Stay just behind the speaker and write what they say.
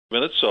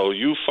minutes, so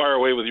you fire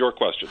away with your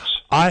questions.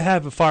 I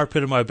have a fire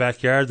pit in my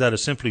backyard that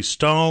is simply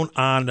stone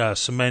on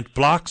cement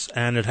blocks,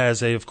 and it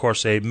has, of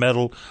course, a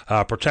metal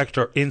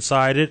protector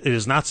inside it. It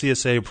is not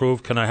CSA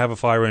approved. Can I have a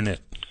fire in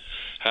it?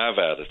 Have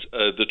at it.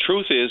 The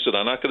truth is that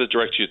I'm not going to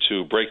direct you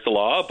to break the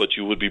law, but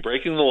you would be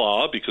breaking the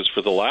law because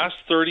for the last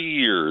 30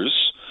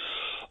 years,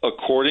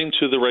 according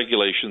to the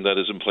regulation that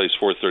is in place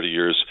for 30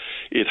 years,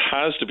 it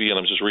has to be, and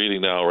I'm just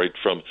reading now right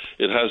from,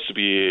 it has to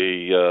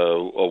be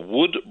a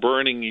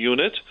wood-burning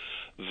unit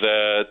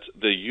that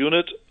the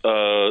unit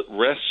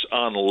rests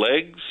on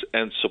legs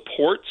and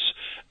supports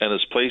and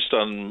is placed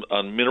on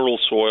mineral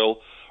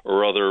soil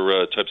or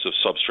other types of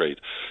substrate.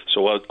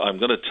 So what I'm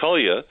going to tell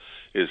you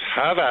is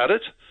have at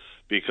it,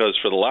 because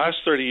for the last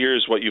 30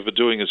 years what you've been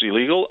doing is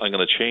illegal. I'm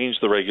going to change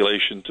the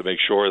regulation to make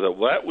sure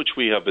that which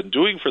we have been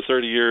doing for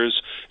 30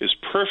 years is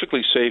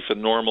perfectly safe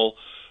and normal,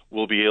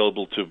 will be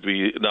able to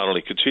be not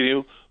only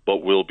continue,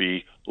 but will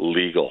be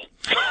legal.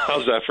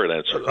 How's that for an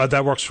answer?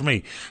 That works for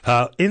me.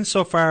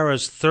 Insofar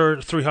as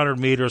 300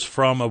 meters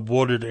from a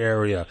wooded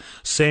area,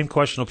 same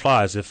question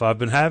applies. If I've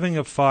been having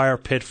a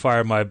pit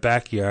fire in my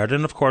backyard,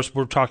 and of course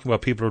we're talking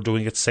about people who are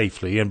doing it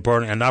safely and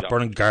burning and not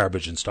burning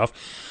garbage and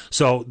stuff.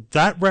 So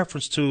that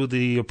reference to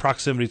the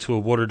proximity to a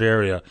wooded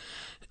area,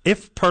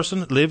 if a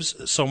person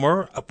lives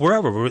somewhere,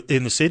 wherever,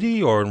 in the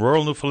city or in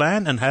rural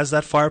Newfoundland, and has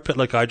that fire pit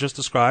like I just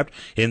described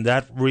in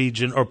that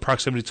region or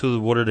proximity to the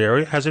wooded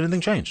area, has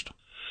anything changed?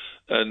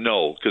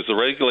 No, because the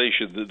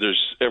regulation,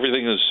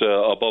 everything is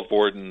above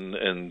board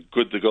and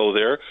good to go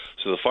there.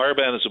 So the fire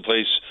ban is in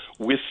place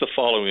with the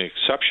following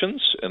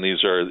exceptions, and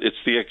it's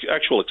the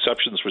actual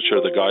exceptions which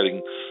are the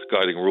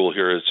guiding rule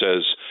here. It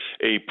says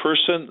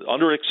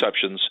under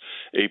exceptions,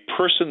 a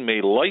person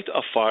may light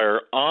a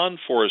fire on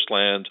forest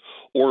land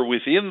or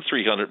within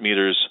 300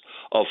 meters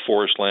of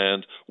forest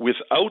land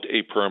without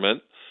a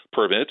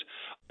permit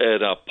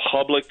at a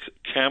public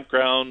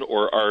campground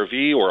or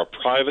RV or a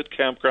private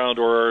campground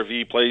or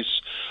RV place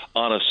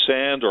on a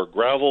sand or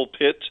gravel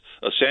pit,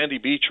 a sandy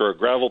beach or a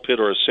gravel pit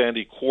or a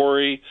sandy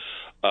quarry,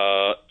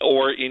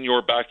 or in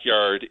your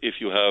backyard if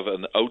you have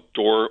an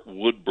outdoor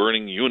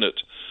wood-burning unit.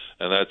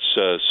 And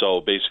that's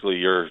so basically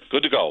you're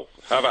good to go.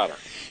 Have at her.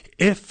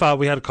 If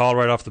we had a call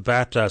right off the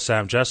bat,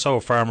 Sam Jesso,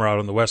 a farmer out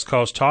on the West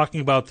Coast,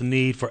 talking about the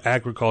need for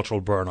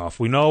agricultural burn-off.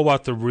 We know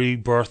what the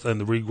rebirth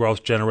and the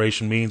regrowth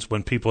generation means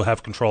when people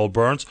have controlled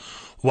burns.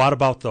 What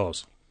about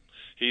those?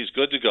 He's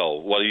good to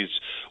go.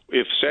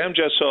 If Sam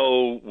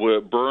Jesso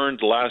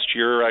burned last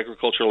year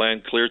agricultural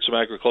land, cleared some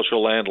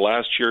agricultural land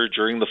last year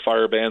during the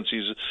fire ban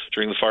season,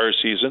 during the fire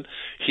season,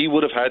 he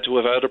would have had to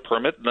have had a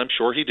permit, and I'm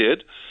sure he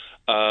did.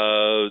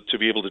 To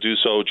be able to do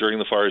so during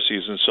the fire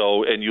season.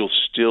 And you'll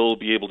still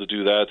be able to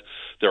do that.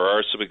 There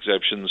are some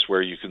exemptions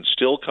where you can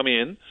still come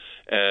in.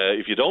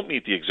 If you don't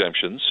meet the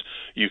exemptions,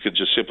 you can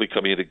just simply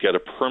come in and get a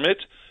permit,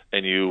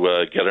 and you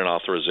get an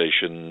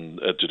authorization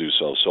to do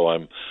so. So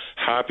I'm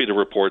happy to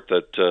report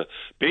that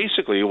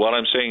basically what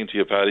I'm saying to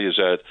you, Patty, is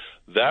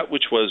that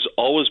which was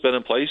always been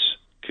in place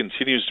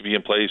continues to be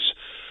in place.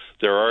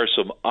 There are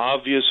some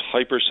obvious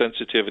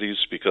hypersensitivities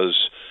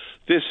because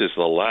this is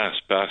the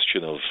last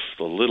bastion of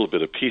a little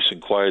bit of peace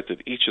and quiet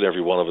that each and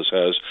every one of us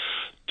has.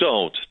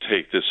 Don't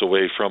take this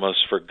away from us,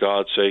 for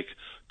God's sake.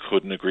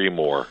 Couldn't agree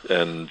more.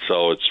 And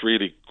so it's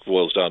really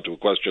boils down to a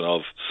question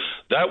of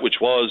that which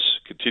was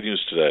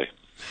continues today.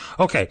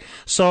 Okay,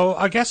 so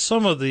I guess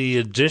some of the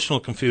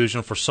additional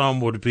confusion for some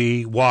would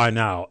be why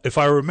now? If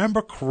I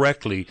remember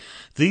correctly,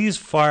 these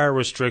fire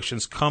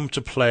restrictions come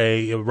to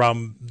play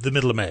around the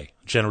middle of May,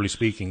 generally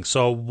speaking.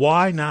 So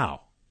why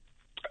now?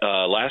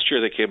 Last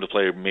year they came to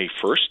play May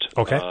 1st.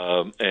 Okay.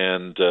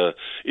 And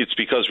it's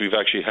because we've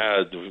actually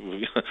had,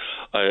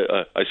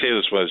 I say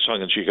this with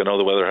tongue-in-cheek, I know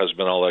the weather hasn't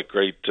been all that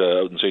great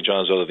out in St.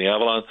 John's, out in the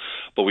Avalon,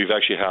 but we've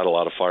actually had a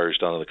lot of fires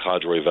down in the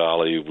Cadre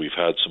Valley. We've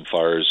had some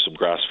fires, some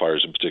grass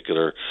fires in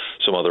particular,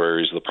 some other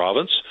areas of the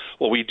province.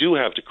 Well, we do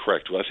have to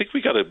correct. I think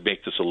we got to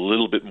make this a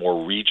little bit more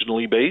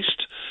regionally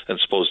based and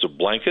supposed to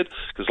blanket,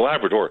 because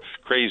Labrador,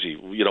 crazy.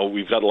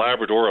 We've got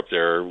Labrador up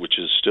there, which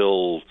is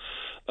still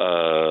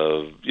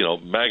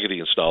maggoty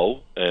and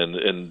snow,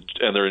 and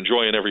they're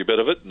enjoying every bit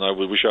of it, and I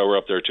wish I were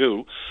up there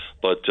too,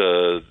 but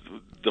the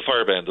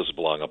fire ban doesn't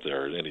belong up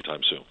there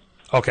anytime soon.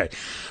 Okay.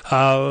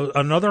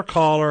 Another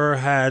caller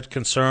had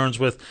concerns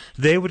with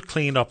they would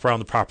clean up around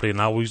the property.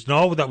 Now, we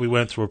know that we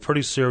went through a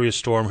pretty serious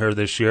storm here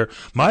this year.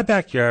 My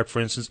backyard, for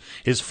instance,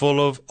 is full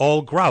of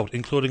old grout,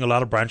 including a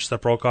lot of branches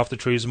that broke off the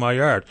trees in my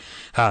yard.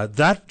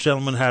 That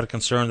gentleman had a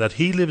concern that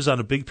he lives on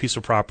a big piece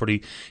of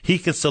property. He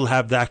can still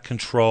have that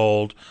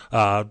controlled,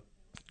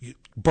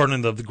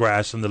 burning of the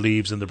grass and the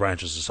leaves and the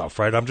branches and stuff,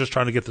 right? I'm just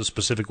trying to get the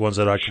specific ones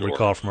that I can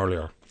recall from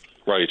earlier.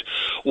 Right.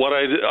 What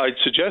I'd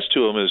suggest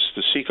to him is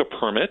to seek a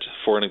permit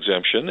for an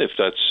exemption if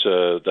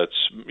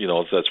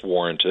that's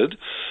warranted,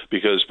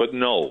 but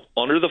no,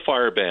 under the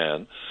fire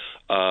ban,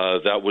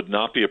 that would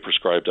not be a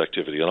prescribed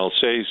activity. And I'll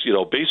say,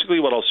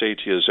 basically what I'll say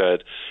to you is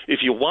that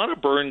if you want to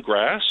burn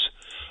grass,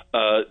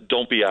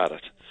 don't be at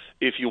it.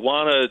 If you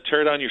want to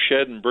tear down your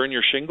shed and burn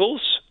your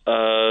shingles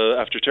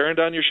after tearing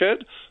down your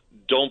shed,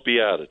 don't be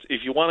at it.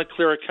 If you want to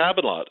clear a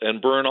cabin lot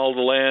and burn all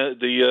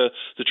the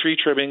tree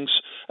trimmings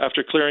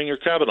after clearing your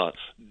cabin lot,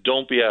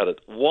 don't be at it.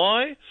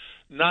 Why?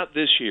 Not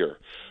this year.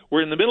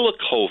 We're in the middle of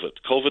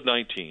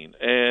COVID-19,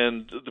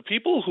 and the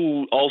people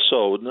who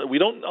also, we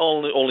don't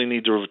only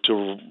need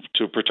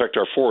to protect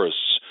our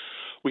forests,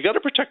 we got to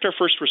protect our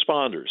first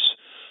responders.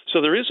 So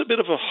there is a bit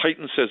of a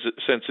heightened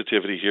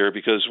sensitivity here,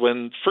 because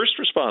when first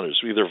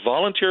responders, either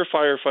volunteer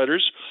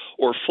firefighters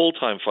or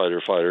full-time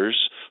firefighters,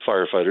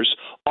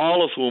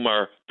 all of whom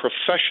are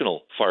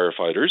professional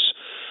firefighters,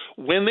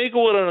 when they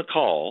go out on a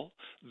call,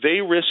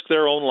 they risk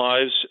their own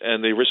lives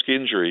and they risk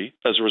injury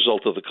as a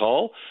result of the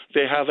call.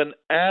 They have an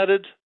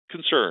added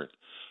concern,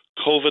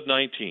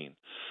 COVID-19.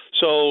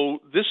 So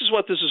this is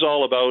what this is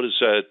all about, is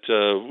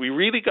that we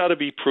really got to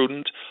be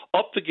prudent,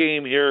 up the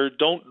game here,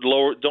 don't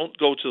go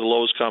to the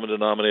lowest common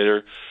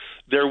denominator.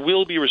 There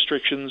will be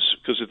restrictions,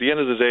 because at the end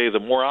of the day, the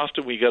more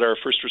often we get our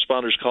first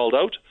responders called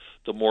out,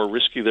 the more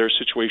risky their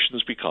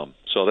situations become.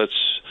 So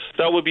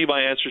that would be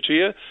my answer to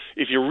you.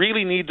 If you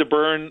really need to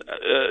burn,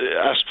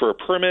 ask for a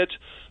permit.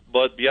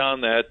 But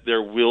beyond that,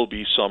 there will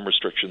be some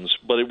restrictions,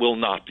 but it will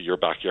not be your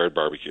backyard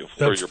barbecue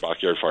or your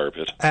backyard fire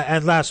pit.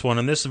 And last one,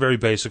 and this is a very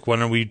basic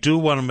one, and we do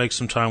want to make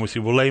some time with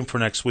you. We'll aim for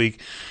next week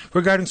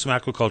regarding some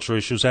aquaculture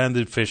issues and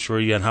the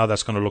fishery and how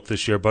that's going to look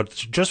this year. But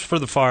just for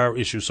the fire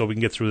issue, so we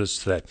can get through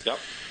this today. Yep.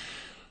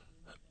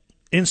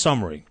 In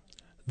summary,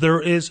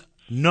 there is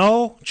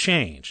no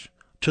change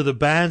to the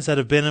bans that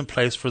have been in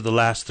place for the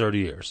last 30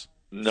 years.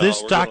 No,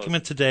 this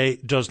document today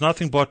does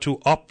nothing but to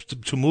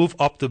move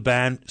up the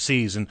ban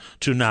season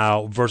to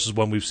now versus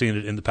when we've seen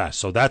it in the past.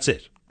 So that's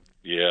it.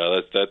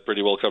 Yeah, that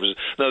pretty well covers it.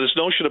 Now, this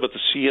notion about the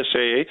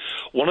CSA,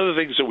 one of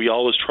the things that we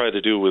always try to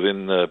do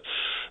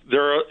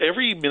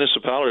every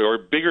municipality or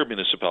bigger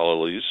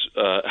municipalities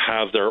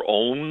have their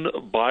own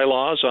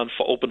bylaws on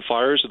open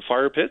fires and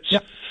fire pits,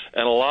 yep.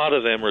 And a lot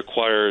of them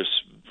requires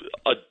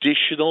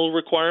additional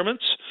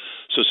requirements.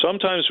 So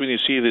sometimes when you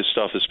see this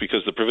stuff, it's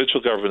because the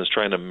provincial government is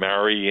trying to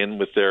marry in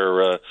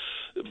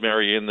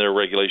their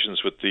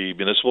regulations with the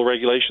municipal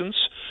regulations.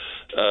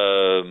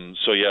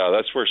 So yeah,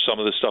 that's where some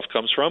of this stuff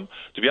comes from.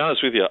 To be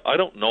honest with you, I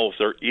don't know if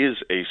there is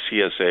a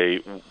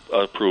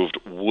CSA-approved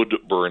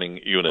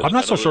wood-burning unit. I'm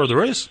not so sure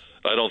there is.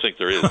 I don't think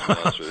there is, to be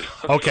honest with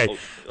you. Okay,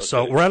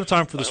 so we're out of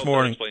time for this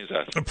morning. That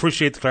explains that.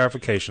 Appreciate the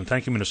clarification.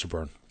 Thank you, Minister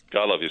Byrne.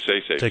 God love you.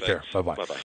 Stay safe. Take care. Bye-bye. Bye-bye.